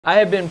I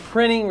have been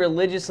printing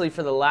religiously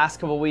for the last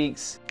couple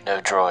weeks.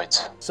 No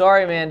droids.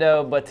 Sorry,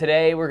 Mando, but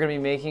today we're gonna be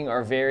making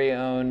our very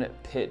own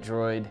Pit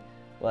Droid.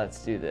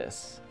 Let's do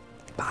this.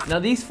 Now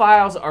these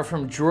files are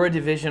from Droid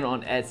Division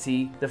on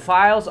Etsy. The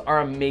files are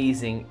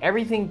amazing.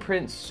 Everything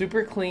prints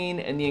super clean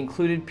and the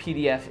included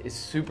PDF is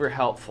super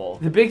helpful.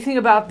 The big thing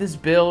about this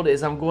build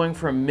is I'm going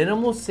for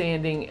minimal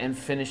sanding and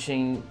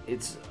finishing.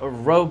 It's a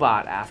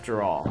robot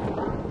after all.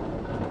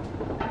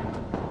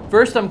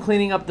 First, I'm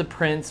cleaning up the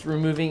prints,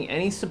 removing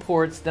any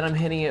supports, then I'm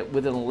hitting it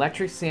with an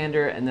electric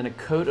sander and then a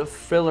coat of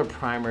filler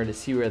primer to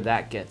see where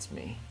that gets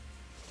me.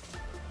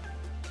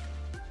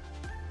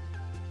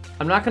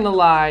 I'm not gonna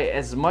lie,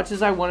 as much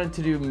as I wanted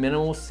to do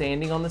minimal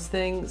sanding on this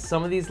thing,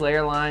 some of these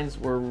layer lines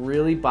were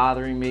really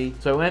bothering me.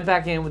 So I went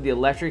back in with the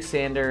electric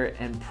sander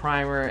and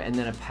primer and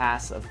then a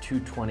pass of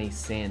 220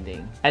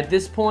 sanding. At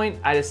this point,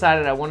 I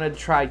decided I wanted to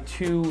try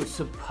two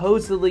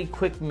supposedly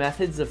quick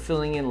methods of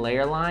filling in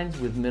layer lines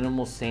with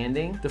minimal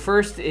sanding. The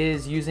first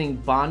is using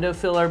Bondo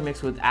filler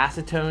mixed with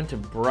acetone to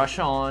brush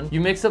on.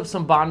 You mix up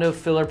some Bondo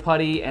filler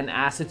putty and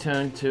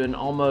acetone to an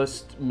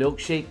almost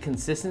milkshake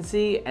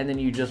consistency and then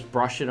you just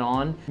brush it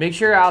on. Make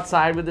sure you're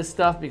outside with this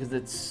stuff because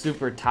it's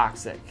super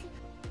toxic.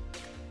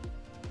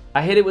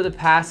 I hit it with a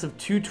pass of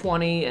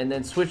 220 and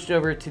then switched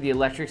over to the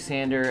electric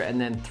sander and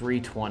then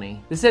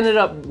 320. This ended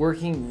up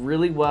working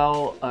really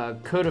well. A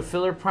coat of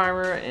filler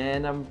primer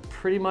and I'm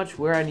pretty much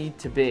where I need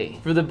to be.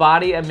 For the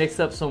body, I mixed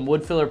up some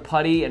wood filler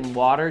putty and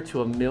water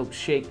to a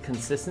milkshake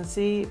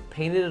consistency,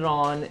 painted it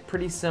on,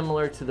 pretty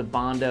similar to the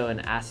Bondo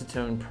and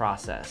acetone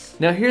process.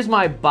 Now here's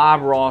my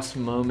Bob Ross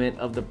moment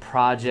of the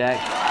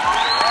project.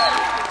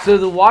 So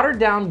the watered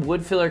down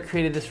wood filler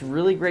created this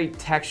really great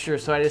texture,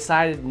 so I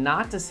decided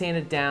not to sand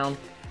it down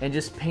and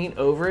just paint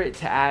over it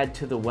to add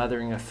to the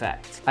weathering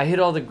effect. I hit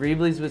all the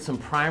greeblies with some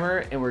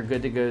primer and we're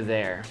good to go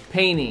there.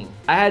 Painting.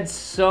 I had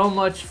so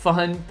much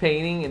fun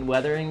painting and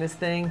weathering this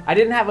thing. I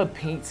didn't have a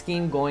paint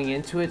scheme going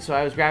into it, so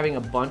I was grabbing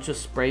a bunch of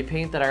spray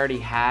paint that I already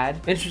had.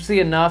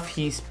 Interestingly enough,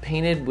 he's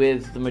painted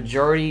with the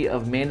majority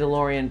of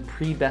Mandalorian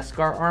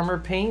pre-beskar armor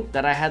paint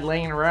that I had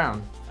laying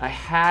around. I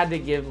had to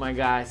give my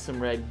guy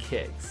some red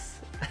kicks.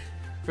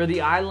 For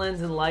the eye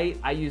lens and light,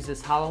 I use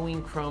this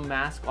Halloween chrome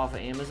mask off of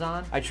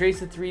Amazon. I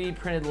traced the 3D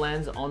printed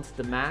lens onto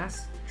the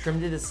mask,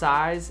 trimmed it to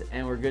size,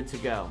 and we're good to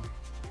go.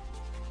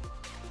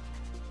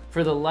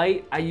 For the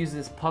light, I use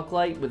this puck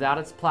light without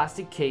its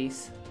plastic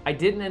case. I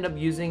didn't end up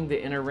using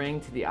the inner ring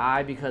to the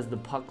eye because the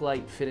puck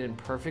light fit in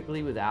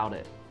perfectly without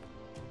it.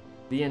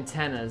 The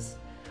antennas.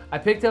 I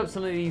picked up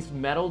some of these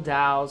metal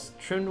dowels,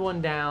 trimmed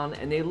one down,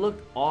 and they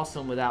looked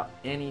awesome without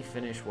any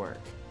finish work.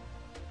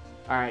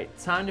 All right,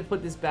 time to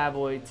put this bad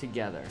boy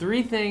together.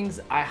 Three things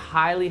I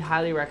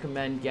highly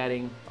recommend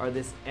getting are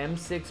this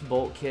M6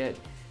 bolt kit,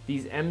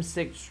 these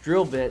M6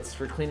 drill bits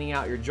for cleaning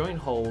out your joint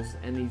holes,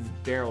 and these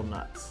barrel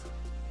nuts.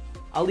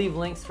 I'll leave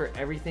links for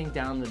everything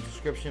down in the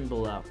description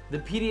below. The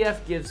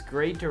PDF gives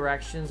great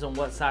directions on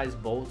what size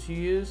bolts you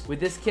use. With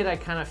this kit, I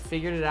kind of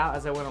figured it out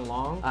as I went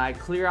along. I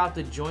clear out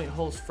the joint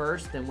holes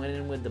first, then went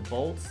in with the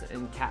bolts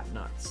and cap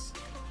nuts.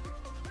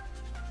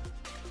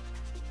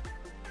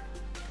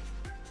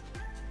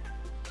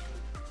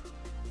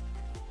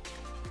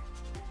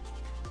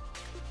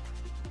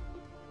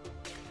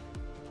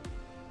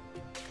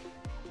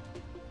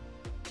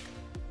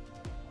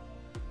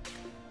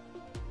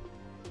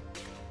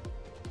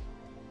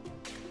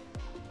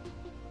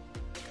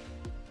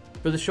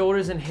 For the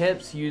shoulders and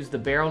hips, use the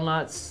barrel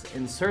nuts,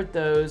 insert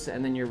those,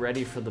 and then you're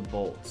ready for the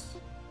bolts.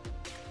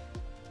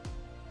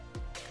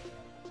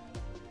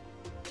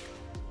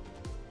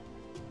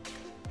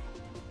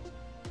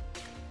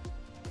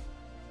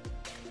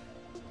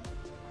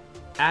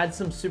 Add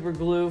some super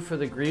glue for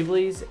the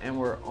greeblies, and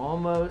we're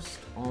almost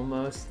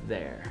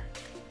there.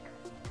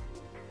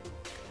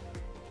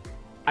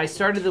 I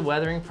started the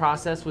weathering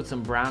process with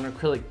some brown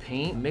acrylic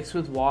paint mixed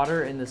with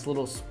water in this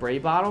little spray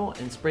bottle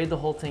and sprayed the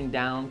whole thing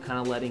down, kind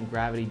of letting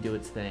gravity do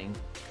its thing.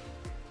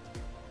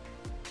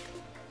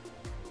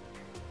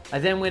 I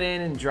then went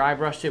in and dry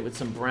brushed it with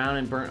some brown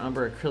and burnt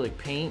umber acrylic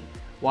paint,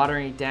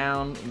 watering it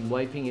down and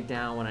wiping it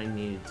down when I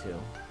needed to.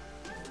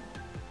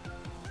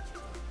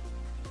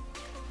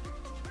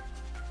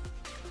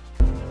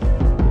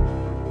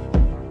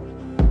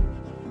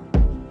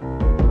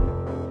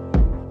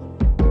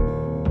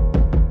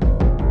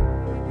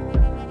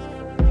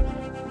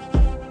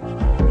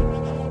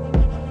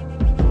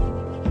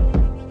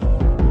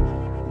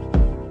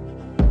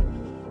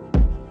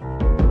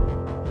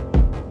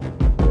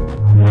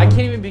 I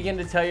can't even begin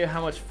to tell you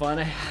how much fun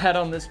I had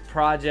on this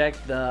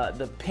project,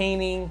 the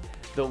painting,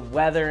 the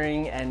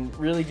weathering, and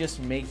really just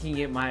making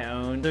it my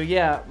own. So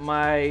yeah,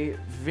 my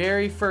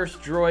very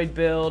first droid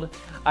build.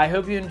 I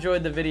hope you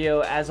enjoyed the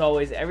video. As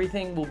always,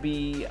 everything will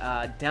be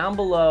down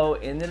below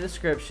in the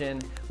description.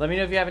 Let me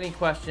know if you have any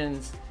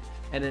questions,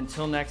 and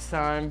until next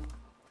time,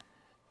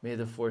 may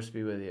the force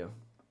be with you.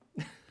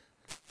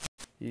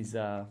 He's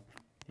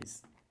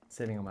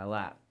sitting on my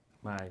lap,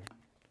 my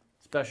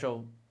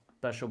special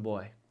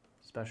boy.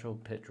 Special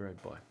Pit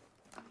Droid boy.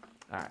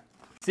 All right,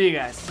 see you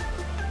guys.